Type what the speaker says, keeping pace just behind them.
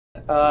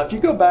If you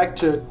go back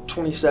to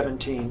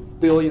 2017,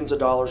 billions of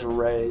dollars were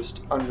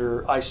raised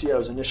under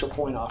ICO's initial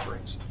coin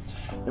offerings.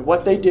 And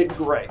what they did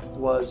great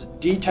was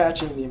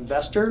detaching the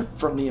investor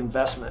from the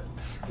investment.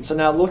 And so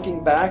now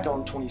looking back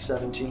on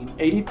 2017,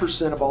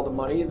 80% of all the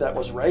money that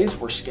was raised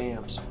were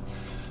scams.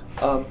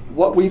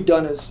 What we've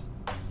done is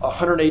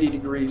 180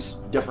 degrees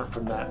different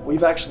from that.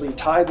 We've actually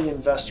tied the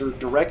investor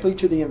directly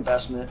to the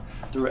investment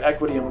through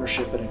equity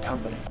ownership in a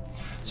company.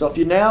 So if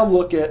you now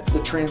look at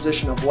the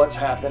transition of what's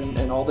happened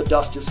and all the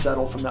dust is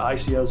settled from the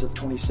ICOs of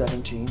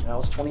 2017, now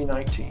it's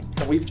 2019.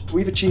 And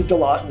we've achieved a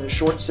lot in the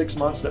short 6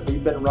 months that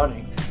we've been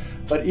running.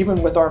 But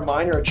even with our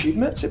minor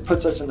achievements, it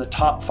puts us in the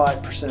top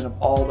 5% of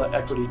all the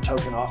equity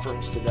token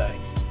offerings today.